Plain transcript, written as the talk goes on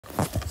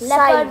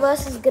Leopard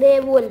versus Grey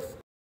Wolf.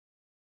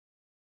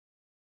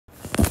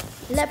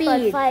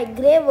 Leopard 5,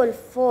 Grey Wolf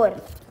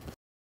 4.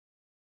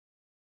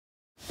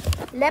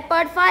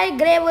 Leopard 5,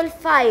 Grey Wolf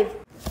 5.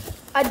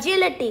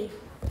 Agility.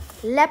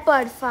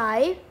 Leopard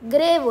 5,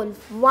 Grey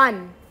Wolf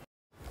 1.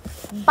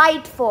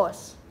 Bite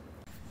force.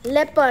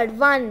 Leopard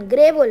 1,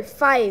 Grey Wolf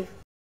 5.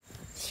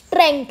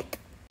 Strength.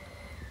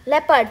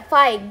 Leopard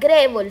 5,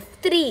 Grey Wolf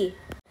 3.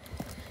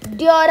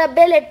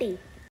 Durability.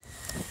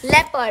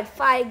 Leopard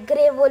 5,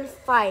 Grey Wolf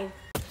 5.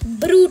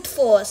 Brute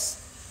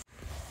force.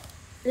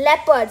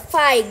 Leopard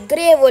 5,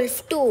 Grey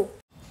Wolf 2.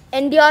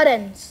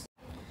 Endurance.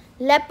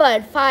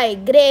 Leopard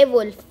 5, Grey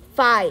Wolf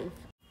 5.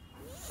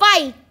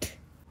 Fight!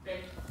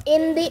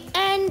 In the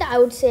end, I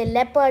would say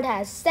Leopard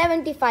has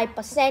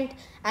 75%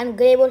 and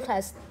Grey Wolf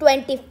has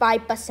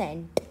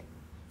 25%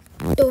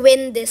 to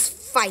win this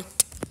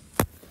fight.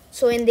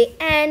 So in the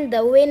end,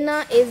 the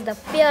winner is the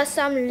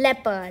fearsome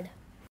Leopard.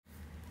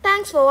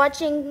 Thanks for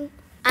watching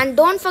and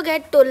don't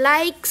forget to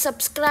like,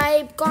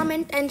 subscribe,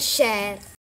 comment and share.